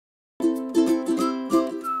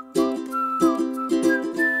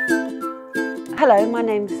Hello, my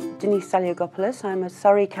name's Denise Saliagopoulos. I'm a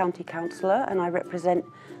Surrey County Councillor and I represent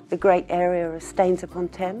the great area of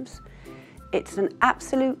Staines-upon-Thames. It's an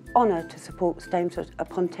absolute honour to support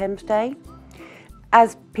Staines-upon-Thames Day.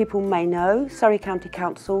 As people may know, Surrey County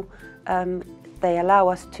Council, they allow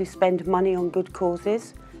us to spend money on good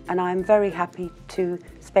causes, and I'm very happy to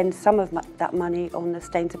spend some of that money on the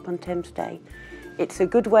Staines-upon-Thames Day. It's a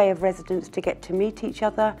good way of residents to get to meet each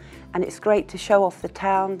other, and it's great to show off the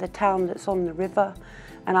town that's on the river.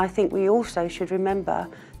 And I think we also should remember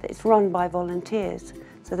that it's run by volunteers.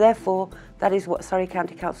 So therefore, that is what Surrey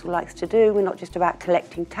County Council likes to do. We're not just about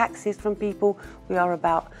collecting taxes from people, we are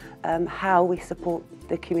about how we support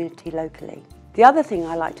the community locally. The other thing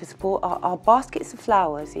I like to support are baskets of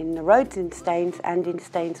flowers in the roads in Staines and in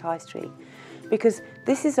Staines High Street, because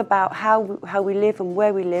this is about how we live and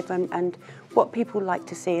where we live and what people like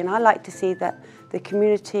to see. And I like to see that the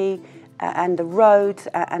community and the roads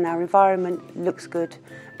and our environment looks good.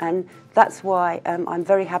 And that's why I'm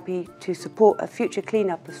very happy to support a future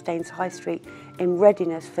clean-up of Staines High Street in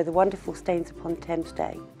readiness for the wonderful Staines-upon-Thames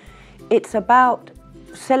Day. It's about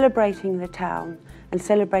celebrating the town and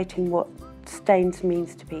celebrating what Staines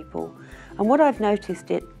means to people. And what I've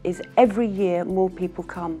noticed is every year more people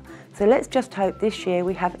come. So let's just hope this year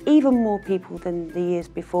we have even more people than the years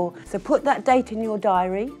before. So put that date in your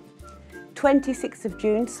diary, 26th of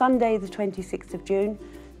June, Sunday the 26th of June.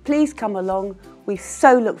 Please come along. We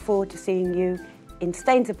so look forward to seeing you in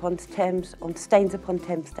Staines-upon-Thames on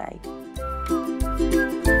Staines-upon-Thames Day.